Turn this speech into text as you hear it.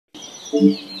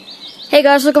Hey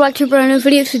guys, welcome back to a brand new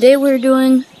video. Today we're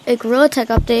doing a Gorilla Tech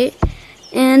update,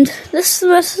 and this is the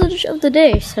message of the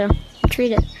day, so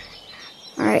treat it.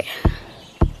 Alright.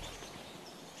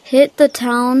 Hit the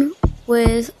town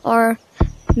with our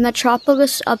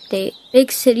Metropolis update.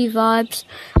 Big city vibes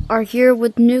are here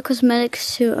with new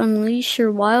cosmetics to unleash your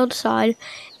wild side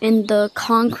in the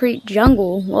concrete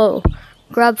jungle. Whoa.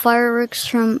 Grab fireworks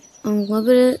from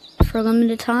for a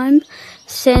limited time.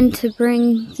 Send to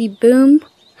bring the boom.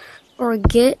 Or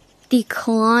get the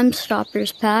Climb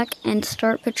Stoppers pack and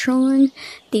start patrolling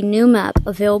the new map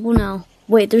available now.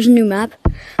 Wait, there's a new map?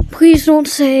 Please don't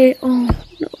say, oh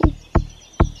no.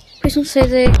 Please don't say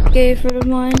they gave rid of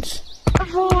mines.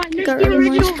 Got rid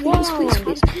of mines,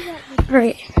 please.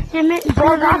 Alright.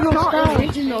 Bro, that's not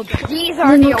original. These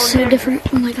are They look so different.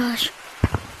 Oh my gosh.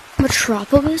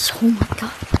 Metropolis? Oh my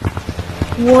god.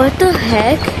 What the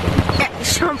heck?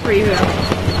 Some preview.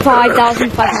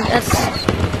 5,500.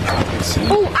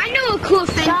 Oh, I know a cool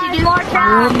thing to do.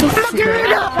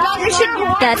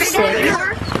 That's sick.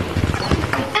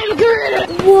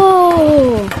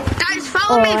 Whoa! Guys,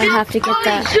 follow me. I have to get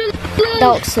that. That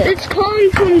looks sick. It's calling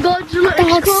from Godzilla. That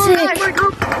looks sick.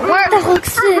 That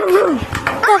looks sick.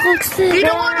 That looks sick. You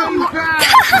know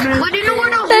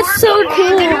what That's so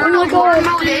cool. Oh my god.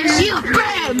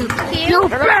 You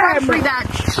bam.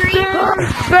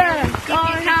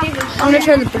 I'm gonna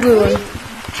try the blue one.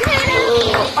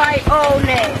 I own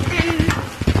it.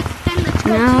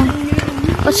 Now,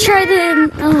 let's try the,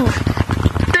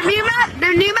 The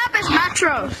new map is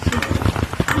Metro.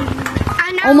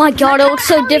 Oh my god, it looks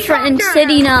so different in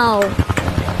city now.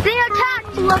 They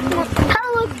attacked. Look.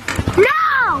 No!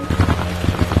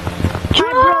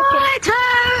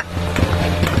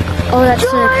 Oh, that's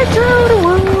sick.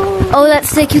 Oh, that's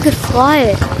sick. You could fly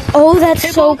it. Oh, that's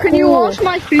so cool. Can you wash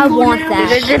my finger? I want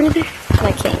that.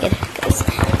 I can't get it, guys.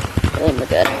 Oh my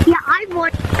god. Yeah, I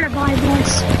want to buy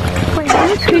this.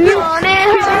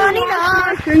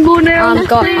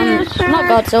 I'm not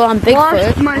Godzilla, I'm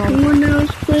Bigfoot. My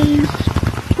fingernails, please.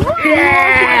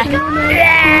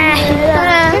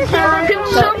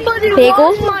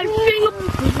 Bagel? My finger.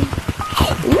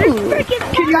 Ooh.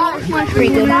 Can you wash my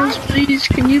fingernails, please?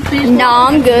 Can you please? No,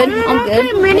 I'm good. I'm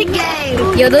good.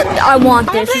 Minigame. Yo, I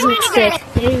want this. This looks sick.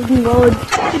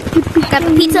 Got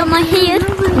the pizza on my hand.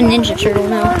 I'm a Ninja Turtle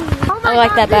now. I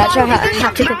like that badge. I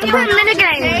have to get the badge.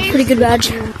 Minigame. Pretty good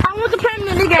badge. I want to play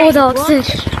minigame. Oh, that looks sick.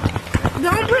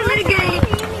 Don't play minigame.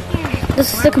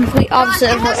 This is the complete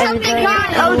opposite of what everybody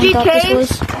thought this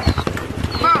was.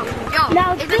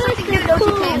 Now this is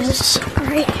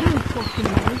Great.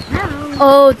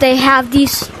 Oh, they have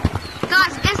these.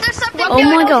 Guys, is there something? Oh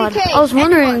my god. I was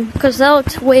wondering, because that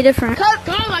looks way different.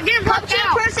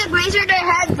 Person raise their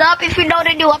hands up if you know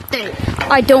the new update.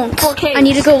 I don't. I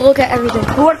need to go look at everything.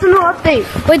 What's the new update?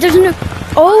 Wait, there's a new.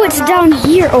 Oh, it's down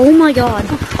here. Oh my god.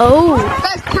 Oh.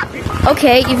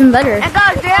 Okay, even better. And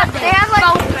guys, they have like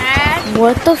so bad.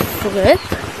 What the flip?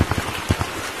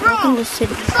 Welcome to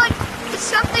city. It's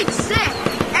something sick.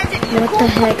 What the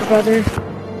heck, brother?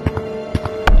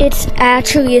 It's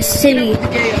actually a city. You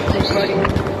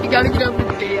gotta get up with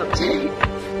the gay update.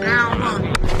 Now,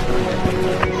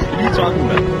 What are you talking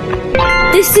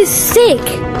about? This is sick.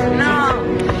 no.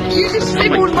 You just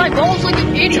signaled my balls like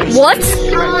an idiot. What?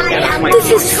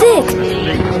 This is sick.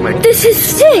 This is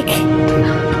sick.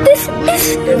 This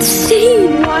is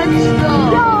insane.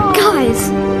 Guys,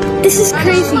 this is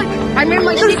crazy. I mean,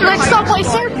 like Subway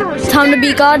Surfers. Time to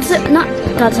be not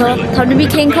Godzilla. Time to be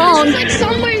King Kong. It's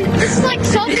like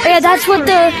Subway. Yeah, that's what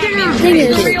the thing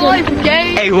is. Real life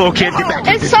gay. Hey, little kid, get back.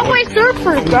 It's Subway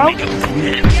Surfers, bro.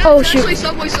 Oh shoot. Play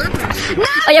Subway Surfers.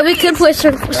 Oh yeah, we could play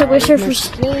Subway Surfers.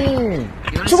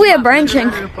 So we are branching.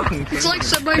 It's like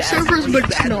Subway Surfers, but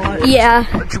it's not. Yeah.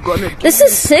 This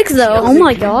is sick though. Oh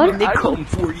my god.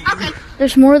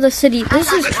 There's more of the city.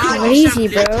 This is crazy,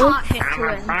 bro.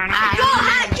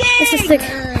 This is sick.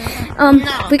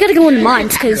 We gotta go into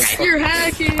mines because You're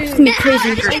hacking. it's gonna be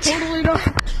crazy. Totally not.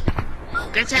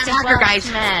 Attacker, guys.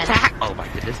 Attack. Oh my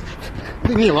goodness.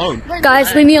 Leave me alone.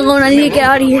 Guys, leave me alone. I need to get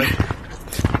out of here.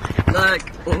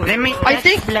 I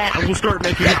think. I will start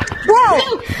making it.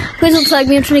 Whoa! Please don't tag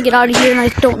me. I'm trying to get out of here and I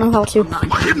don't know how to.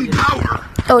 Hidden power.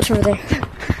 Oh, it's over there.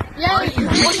 Yeah,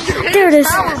 There it is.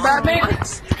 Batman.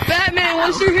 Batman,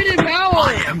 what's your hidden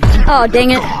power? Oh,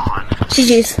 dang it.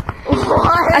 GG's.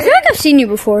 I feel like I've seen you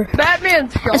before.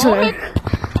 Batman's It's God. okay.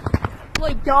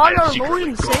 Like God, our Lord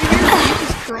and Savior,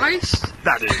 Jesus Christ.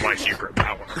 That is my secret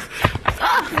power.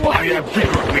 I am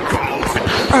secretly called.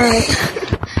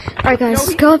 Alright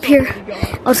guys, go up here.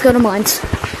 Let's go to mines.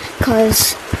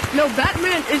 Cause No,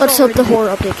 Batman is let's hope the already-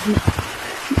 horror update can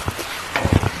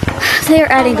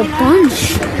they're adding a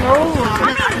bunch.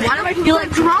 Why do I feel like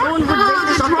drunk?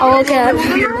 I'll look at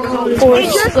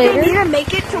Forest later.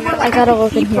 I gotta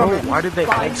look in here. Why did they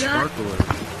add sparklers?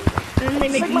 And they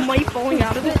make money falling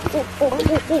out of it.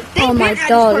 Oh my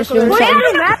god, it's doing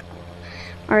something.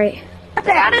 Alright.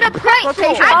 They added a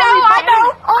pretzel. I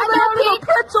know. Oh, they added a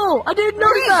pretzel. I didn't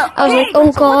know that. I was like,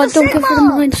 oh god, don't go for the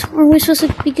mines. Are we supposed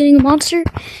to be getting a monster?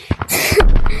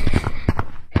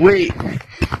 Wait,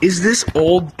 is this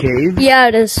old cave? Yeah,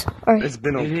 it is. Alright. It's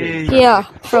been old cave. Yeah,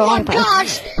 for a long time.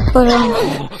 But,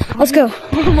 let's go.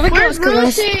 Oh my Let's god. go,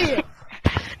 guys.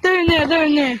 They're in there. They're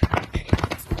in there.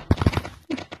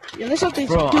 Yeah, this update's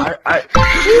Bro, What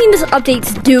do you mean this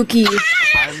update's dookie?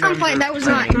 I'm fine. That was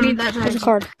not. You need that. There's a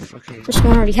card. This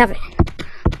one already have it.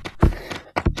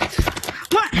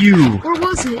 You. Where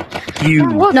was it? You.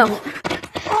 No.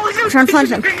 I'm trying to find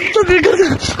him. Wait.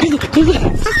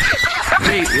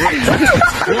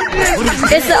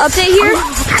 Is the update here?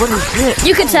 What is it?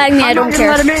 You can tag me, I don't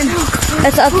care. Let him in.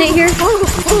 Is the update here?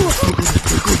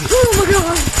 Oh my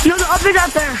god. No, the update's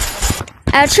out there.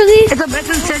 Actually, It's a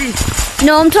Benson City.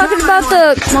 no, I'm talking about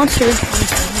the monster.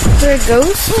 Where it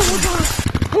goes?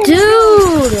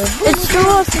 Dude, it's still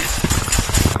up.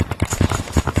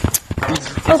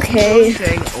 Okay.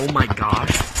 Saying, oh my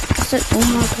gosh. I said, oh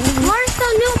my god. Where's the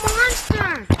new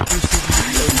monster?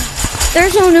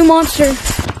 There's no new monster.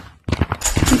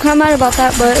 I'm kind of mad about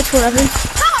that, but it's whatever.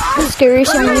 It's scary,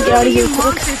 so I'm gonna get out of here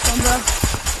quick.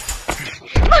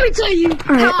 Let me tell you.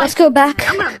 Alright, let's go back.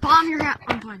 I'm gonna bomb your house.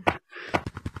 I'm fine.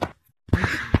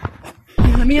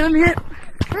 Let me hit.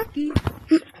 Turkey.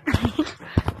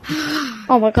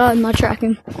 Oh my god, I'm not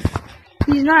tracking.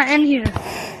 He's not in here.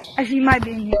 Actually, he might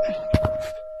be in here.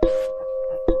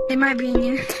 He might be in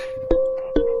here.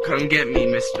 Come get me,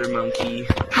 Mr. Monkey.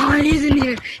 Oh, he's in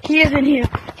here. He is in here.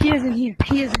 He is in here.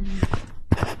 He is in here.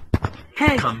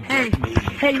 Hey, Come hey, get me.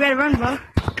 hey! You better run, bro.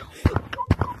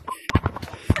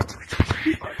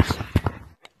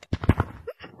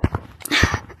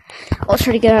 Let's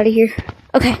try to get out of here.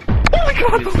 Okay.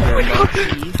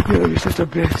 You're such a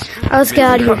bitch. Let's get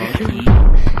out of here.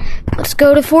 Let's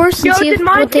go to Forest and Yo, see did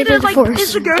mine what they get did it, to like,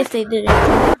 Forest. Instagram? If they did it.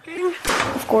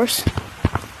 Of course.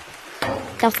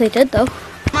 Doubt they did, though.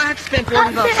 I have to spend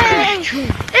 $40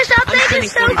 This update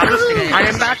is so cool. I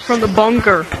am back from the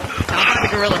bunker. I'll buy the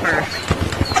gorilla first.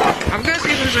 I'm gonna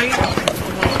see if there's any.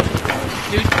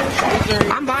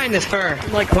 I'm buying this fur,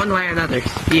 like one way or another.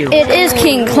 You. It is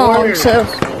King Kong, so.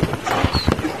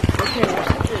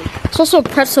 It's also a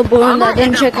pretzel balloon that I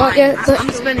didn't check out yet, but I'm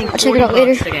spending I'll check it out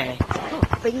later. today.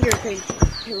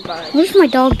 What is my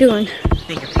dog doing?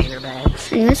 Finger painter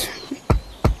bags. Anyways.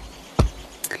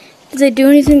 Did they do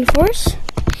anything to Forest?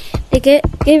 They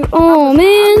oh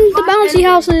man, the bouncy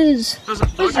houses! I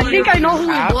think I know who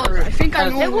it was. I think I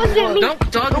know. It wasn't me. Nope,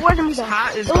 Doug's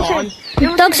hat is gone.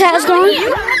 Doug's hat is gone?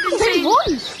 Same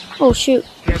voice. Oh shoot.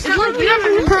 It's like you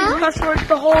haven't been saying cuss words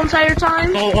the whole entire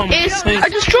time. Oh, I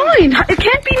just joined. It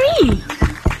can't be me.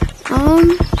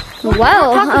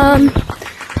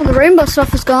 The rainbow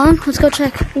stuff is gone. Let's go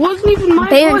check. It wasn't even my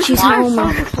Banshee's voice. home.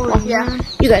 Well, yeah.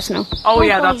 You guys know. Oh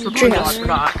yeah, that's the Treehouse. I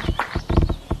forgot.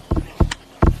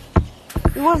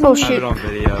 It wasn't Oh me. shoot. on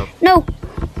video. No!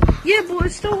 Yeah, but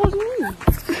it still wasn't me.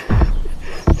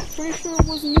 Pretty sure it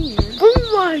wasn't me. Man. Oh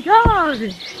my god!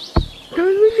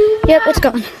 Yep, it's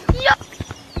gone.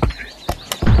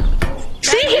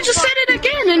 See, he just said it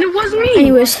again, and it wasn't me.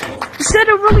 Anyways, He said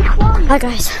it really quiet. hi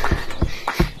guys.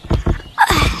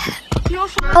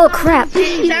 Oh crap.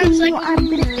 Sounds like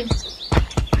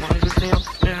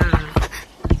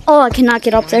Oh, I cannot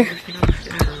get up there.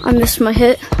 I missed my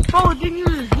hit. Oh, didn't you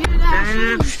hear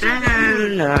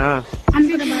that?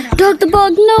 Doug the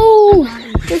Bug, no!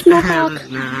 There's no hawk.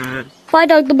 Bye,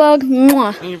 Doug the Bug.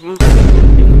 Mwah.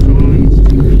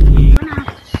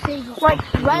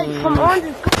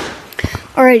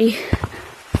 Alrighty.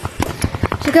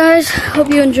 So guys, hope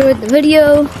you enjoyed the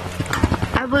video.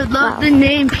 I would love the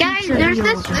name. Guys, there's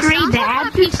this pretty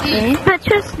bad PC. But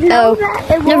just know that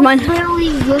it Never mind. really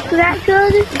look that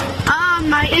good.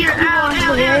 My ear.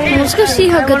 Let's go see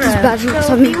how good this badge looks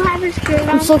on me.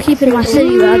 I'm still keeping my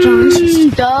city badge on.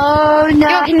 It's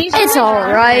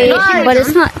alright, but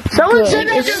it's not Someone said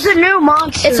good. that there's a new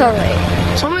monster. It's alright.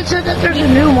 Someone said that there's a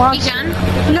new monster.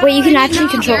 Wait, you can actually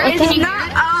control it like It's that?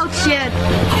 not. Oh shit.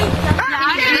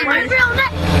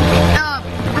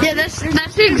 Yeah, that's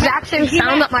the exact same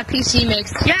sound that my PC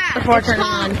makes. Yeah, before turning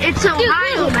on. It's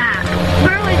Ohio map.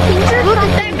 Bro,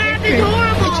 that map is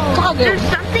horrible. There's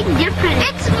something different.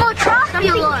 It's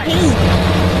Metropolis.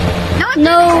 No,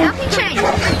 No.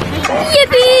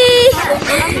 Yippee!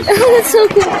 That's so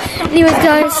cool. Anyways,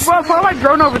 guys. Bro, follow my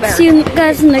drone over there. See you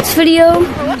guys in the next video.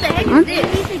 What the heck is this?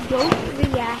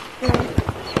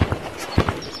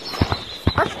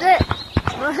 What's this?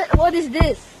 What is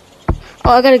this?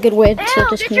 Oh, I got a good way to Ew, set get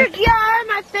this your here. gear in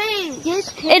my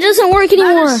face. It doesn't work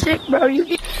anymore. Sick, bro.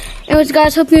 You Anyways,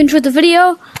 guys, hope you enjoyed the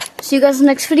video. See you guys in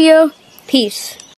the next video. Peace.